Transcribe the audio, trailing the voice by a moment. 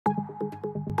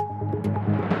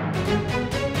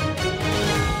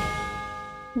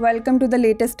Welcome to the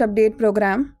latest update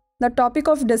program. The topic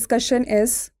of discussion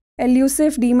is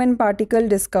elusive demon particle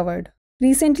discovered.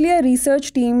 Recently, a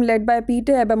research team led by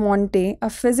Peter Abamonte, a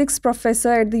physics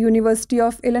professor at the University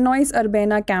of Illinois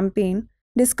Urbana-Champaign,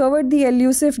 discovered the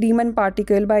elusive demon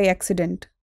particle by accident.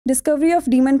 Discovery of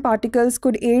demon particles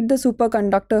could aid the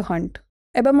superconductor hunt.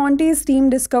 Abamonte's team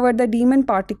discovered the demon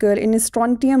particle in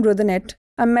strontium ruthenate,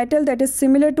 a metal that is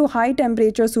similar to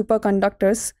high-temperature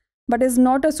superconductors but is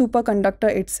not a superconductor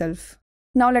itself.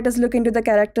 Now let us look into the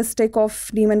characteristic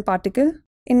of demon particle.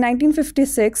 In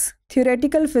 1956,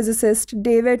 theoretical physicist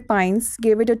David Pines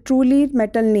gave it a truly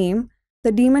metal name,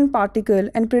 the demon particle,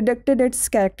 and predicted its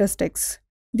characteristics.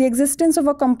 The existence of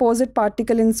a composite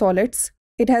particle in solids.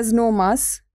 It has no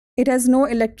mass. It has no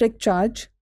electric charge.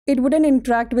 It wouldn't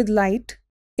interact with light.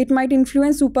 It might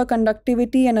influence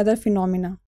superconductivity and other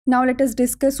phenomena. Now let us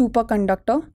discuss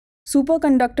superconductor.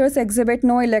 Superconductors exhibit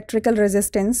no electrical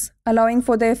resistance, allowing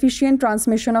for the efficient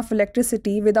transmission of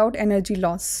electricity without energy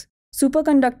loss.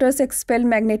 Superconductors expel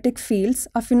magnetic fields,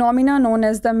 a phenomena known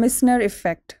as the Misner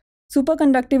effect.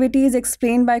 Superconductivity is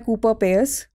explained by Cooper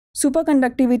pairs.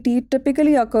 Superconductivity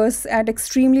typically occurs at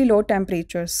extremely low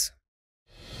temperatures.